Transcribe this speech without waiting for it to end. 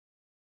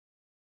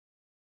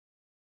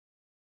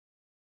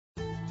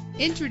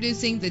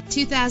Introducing the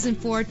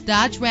 2004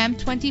 Dodge Ram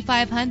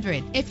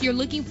 2500. If you're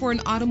looking for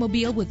an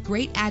automobile with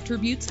great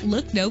attributes,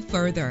 look no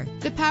further.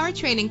 The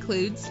powertrain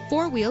includes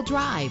four-wheel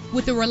drive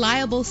with a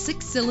reliable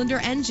 6-cylinder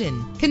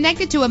engine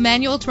connected to a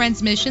manual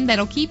transmission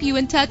that'll keep you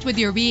in touch with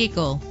your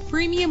vehicle.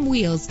 Premium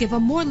wheels give a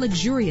more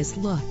luxurious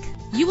look.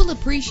 You will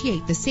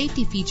appreciate the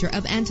safety feature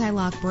of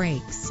anti-lock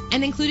brakes.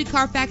 An included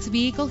Carfax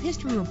Vehicle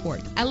History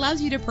Report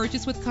allows you to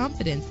purchase with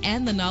confidence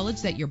and the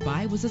knowledge that your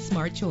buy was a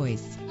smart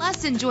choice.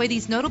 Plus, enjoy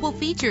these notable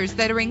features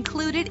that are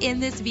included in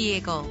this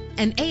vehicle: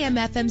 an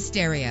AM/FM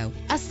stereo,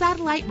 a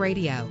satellite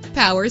radio,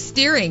 power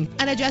steering,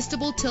 an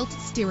adjustable tilt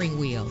steering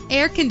wheel,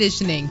 air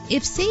conditioning.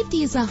 If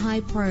safety is a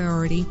high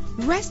priority,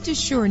 rest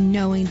assured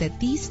knowing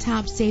that these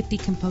top safety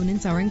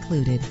components are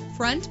included: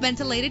 front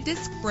ventilated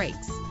disc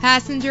brakes,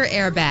 passenger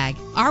airbag.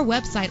 Our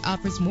website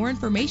offers more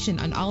information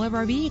on all of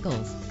our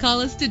vehicles.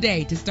 Call us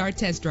today to start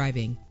test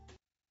driving.